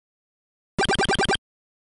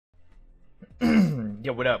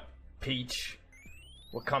Yo, what up, Peach?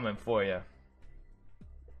 We're coming for you.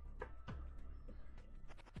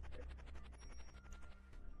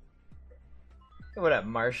 Yo, what up,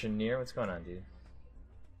 Martian Near? What's going on, dude?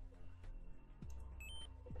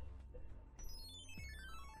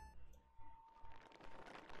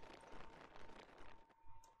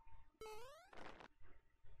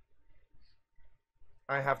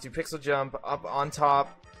 I have to pixel jump up on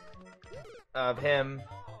top of him,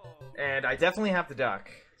 and I definitely have to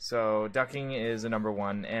duck. So ducking is a number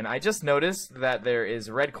one, and I just noticed that there is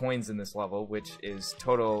red coins in this level, which is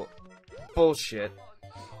total bullshit.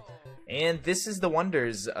 And this is the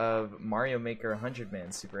wonders of Mario Maker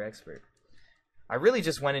 100-Man Super Expert. I really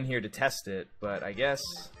just went in here to test it, but I guess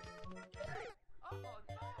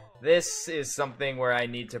this is something where I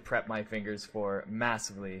need to prep my fingers for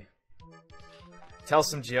massively. Tell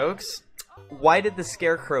some jokes. Why did the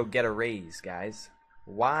Scarecrow get a raise, guys?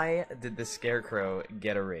 Why did the Scarecrow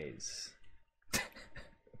get a raise?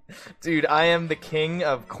 Dude, I am the king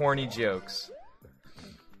of corny jokes.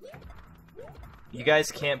 You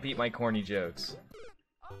guys can't beat my corny jokes.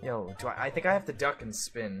 Yo, I think I have to duck and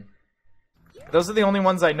spin. Those are the only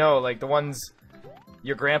ones I know, like the ones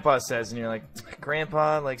your grandpa says, and you're like,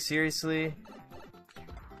 Grandpa, like seriously?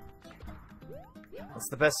 That's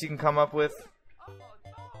the best you can come up with?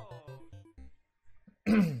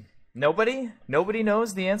 Nobody? Nobody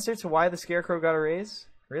knows the answer to why the Scarecrow got a raise?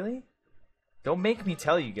 Really? Don't make me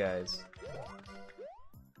tell you guys.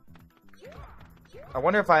 I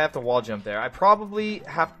wonder if I have to wall jump there. I probably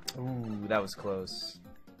have... Ooh, that was close.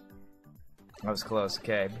 That was close.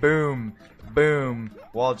 Okay. Boom. Boom.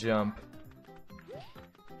 Wall jump.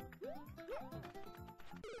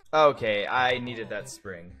 Okay, I needed that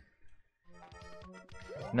spring.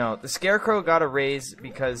 No, the Scarecrow got a raise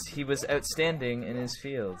because he was outstanding in his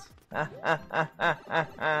field.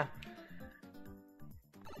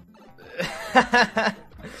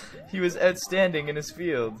 He was outstanding in his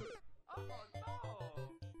field.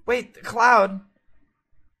 Wait, the Cloud!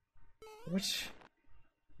 Which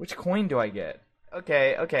coin do I get?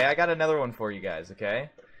 Okay, I got another one for you guys, okay?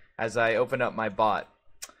 As I open up my bot.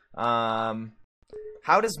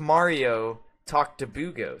 How does Mario talk to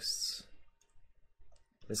Boo Ghosts?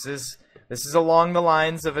 This is along the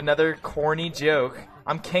lines of another corny joke.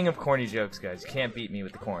 I'm king of corny jokes, guys. You can't beat me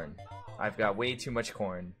with the corn. I've got way too much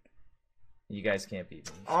corn. You guys can't beat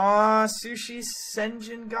me. Aw, Sushi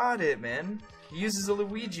Senjin got it, man. He uses a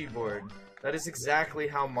Luigi board. That is exactly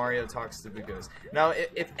how Mario talks to Bugos. Now,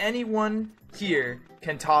 if anyone here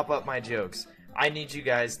can top up my jokes, I need you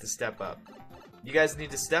guys to step up. You guys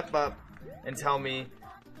need to step up and tell me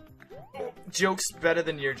jokes better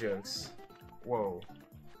than your jokes. Whoa.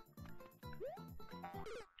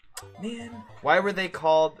 Man, why were they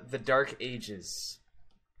called the Dark Ages?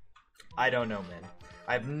 I don't know, man.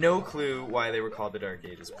 I have no clue why they were called the Dark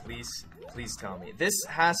Ages. Please tell me. There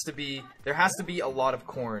has to be a lot of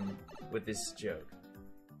corn with this joke.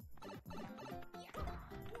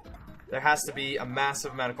 There has to be a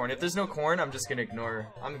massive amount of corn. If there's no corn, I'm just gonna ignore.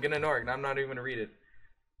 I'm gonna ignore it, and I'm not even gonna read it.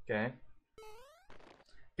 Okay?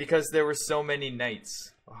 Because there were so many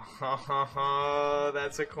knights. Oh,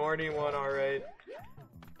 that's a corny one, alright.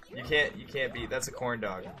 You can't beat. That's a corn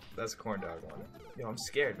dog. That's a corn dog one. Yo, I'm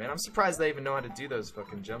scared, man. I'm surprised I even know how to do those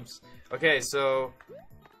fucking jumps. Okay, so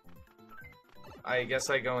I guess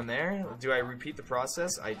I go in there. Do I repeat the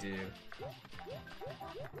process? I do.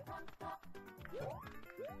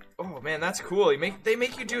 Oh man, that's cool. They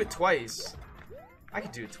make you do it twice. I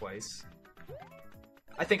could do it twice.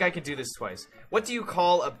 I think I can do this twice. What do you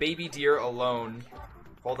call a baby deer alone?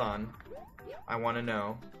 Hold on. I want to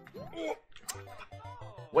know.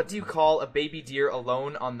 What do you call a baby deer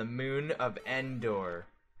alone on the moon of Endor?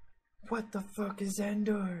 What the fuck is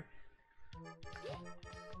Endor?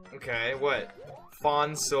 Okay, what?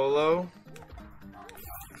 Fawn Solo?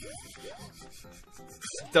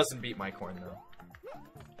 Doesn't beat my corn, though.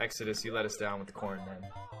 Exodus, you let us down with the corn, man.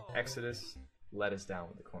 Exodus, let us down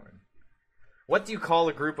with the corn. What do you call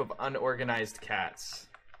a group of unorganized cats?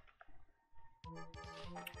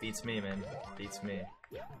 Beats me, man. Beats me.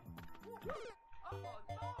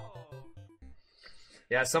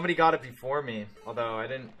 Yeah, somebody got it before me, although I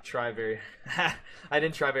didn't try very I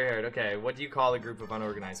didn't try very hard. Okay, what do you call a group of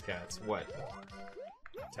unorganized cats? What?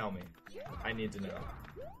 Tell me. I need to know.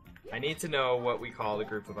 I need to know what we call a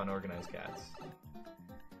group of unorganized cats.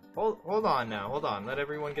 Hold on now. Hold on. Let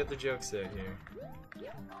everyone get the jokes out here.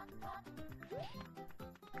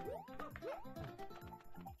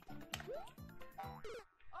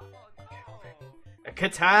 A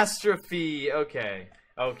catastrophe. Okay.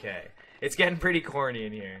 Okay. It's getting pretty corny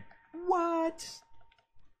in here. What?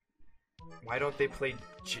 Why don't they play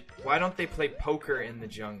poker in the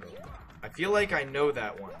jungle? I feel like I know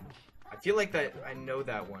that one. I feel like I know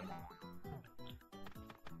that one.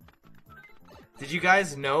 Did you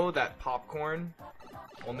guys know that popcorn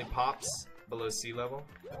only pops below sea level?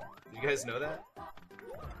 Did you guys know that?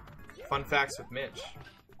 Fun facts with Mitch.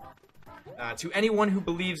 To anyone who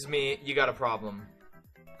believes me, you got a problem.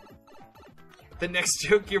 The next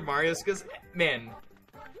joke, your Mario skills? Man,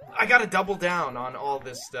 I gotta double down on all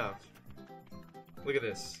this stuff. Look at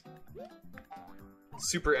this.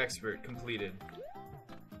 Super expert completed.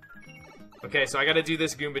 Okay, so I gotta do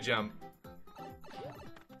this Goomba jump.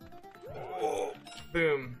 Oh,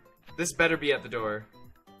 boom. This better be at the door.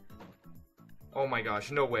 Oh my gosh,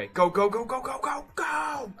 no way. Go, go, go, go, go, go,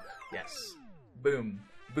 go! Yes. Boom.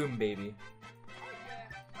 Boom, baby.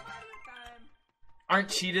 Aren't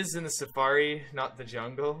cheetahs in the safari, not the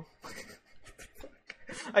jungle?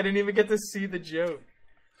 I didn't even get to see the joke.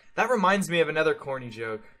 That reminds me of another corny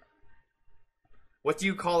joke. What do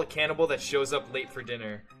you call a cannibal that shows up late for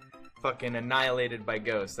dinner? Fucking annihilated by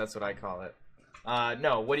ghosts. That's what I call it.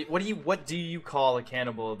 No. What do you call a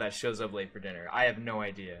cannibal that shows up late for dinner? I have no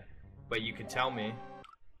idea, but you could tell me.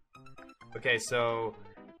 Okay, so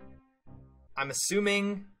I'm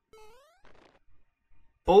assuming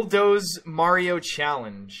Bulldoze Mario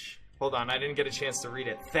Challenge. Hold on, I didn't get a chance to read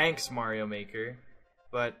it. Thanks, Mario Maker.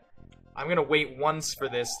 But I'm gonna wait once for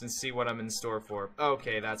this and see what I'm in store for.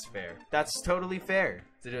 Okay, that's fair. That's totally fair.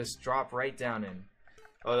 To just drop right down in.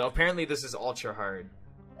 Oh, apparently this is ultra hard.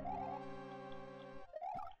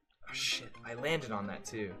 Oh shit, I landed on that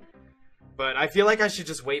too. But I feel like I should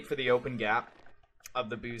just wait for the open gap of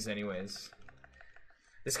the booze anyways.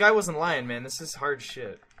 This guy wasn't lying, man. This is hard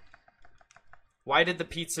shit. Why did the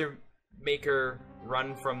pizza maker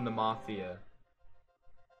run from the mafia?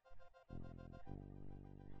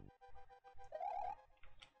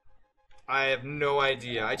 I have no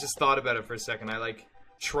idea. I just thought about it for a second. I, like,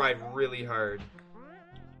 tried really hard.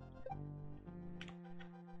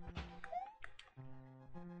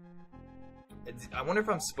 I wonder if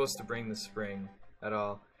I'm supposed to bring the spring at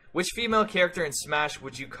all. Which female character in Smash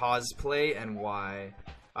would you cosplay and why?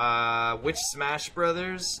 Which Smash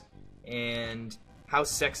Brothers? And how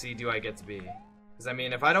sexy do I get to be? Because, I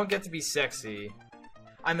mean, if I don't get to be sexy,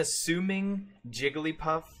 I'm assuming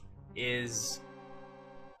Jigglypuff is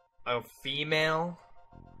a female,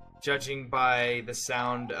 judging by the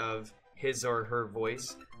sound of his or her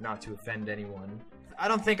voice, not to offend anyone. I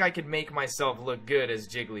don't think I could make myself look good as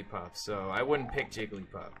Jigglypuff, so I wouldn't pick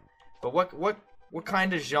Jigglypuff. But what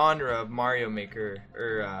kind of genre of Mario Maker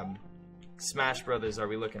or Smash Brothers are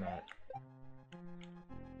we looking at?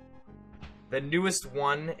 The newest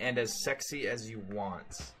one and as sexy as you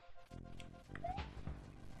want.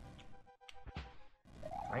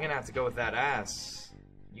 I'm gonna have to go with that ass.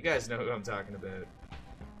 You guys know who I'm talking about.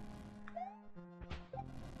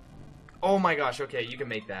 Oh my gosh, okay, you can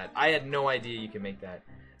make that. I had no idea you can make that.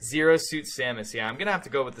 Zero Suit Samus. Yeah, I'm gonna have to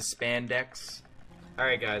go with the spandex.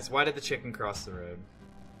 Alright guys, why did the chicken cross the road?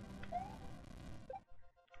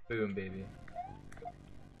 Boom, baby.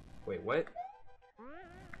 Wait, what?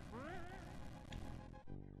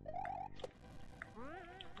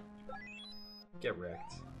 Get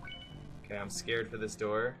wrecked. Okay, I'm scared for this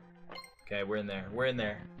door. Okay, we're in there. We're in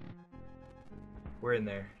there. We're in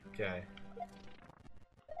there. Okay.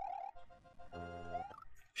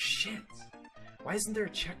 Shit! Why isn't there a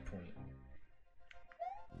checkpoint?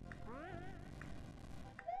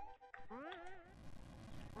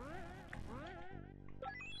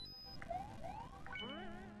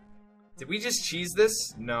 Did we just cheese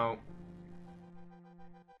this? No.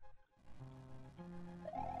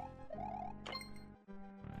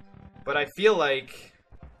 But I feel like...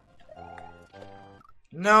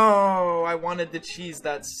 No! I wanted to cheese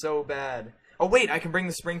that so bad. Oh wait, I can bring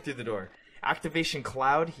the spring through the door. Activation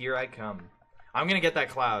cloud, here I come. I'm gonna get that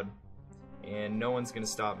cloud. And no one's gonna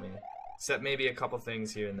stop me. Except maybe a couple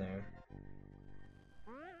things here and there.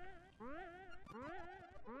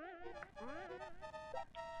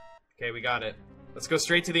 Okay, we got it. Let's go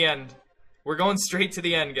straight to the end. We're going straight to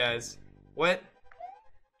the end, guys. What?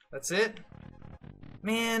 That's it?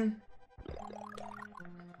 Man.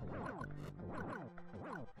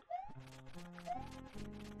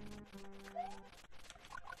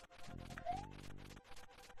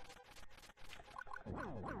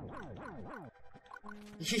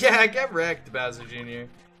 Yeah, get wrecked, Bowser Jr.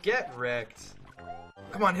 Get wrecked.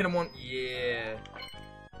 Come on, hit him one. Yeah.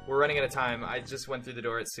 We're running out of time. I just went through the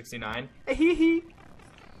door at 69. Hee.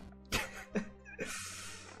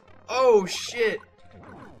 Oh, shit.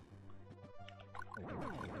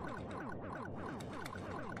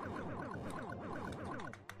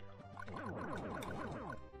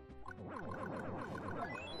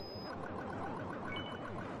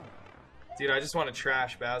 Dude, I just want to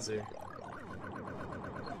trash Bowser.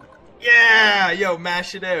 Yeah! Yo,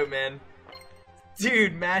 mash it out, man.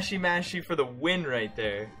 Dude, mashy mashy for the win right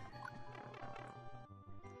there.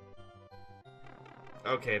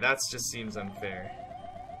 Okay, that just seems unfair.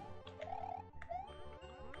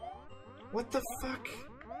 What the fuck?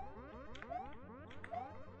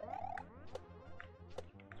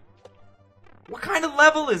 What kind of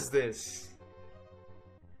level is this?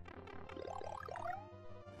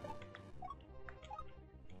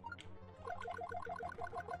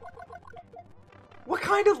 What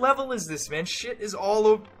kind of level is this, man? Shit is all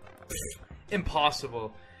over.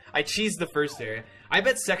 Impossible. I cheesed the first area. I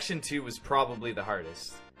bet section 2 was probably the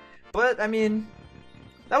hardest. But, I mean,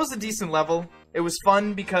 that was a decent level. It was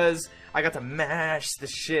fun because I got to mash the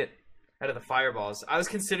shit out of the fireballs. I was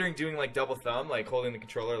considering doing like double thumb, like holding the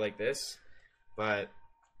controller like this. But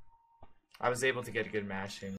I was able to get a good mashing.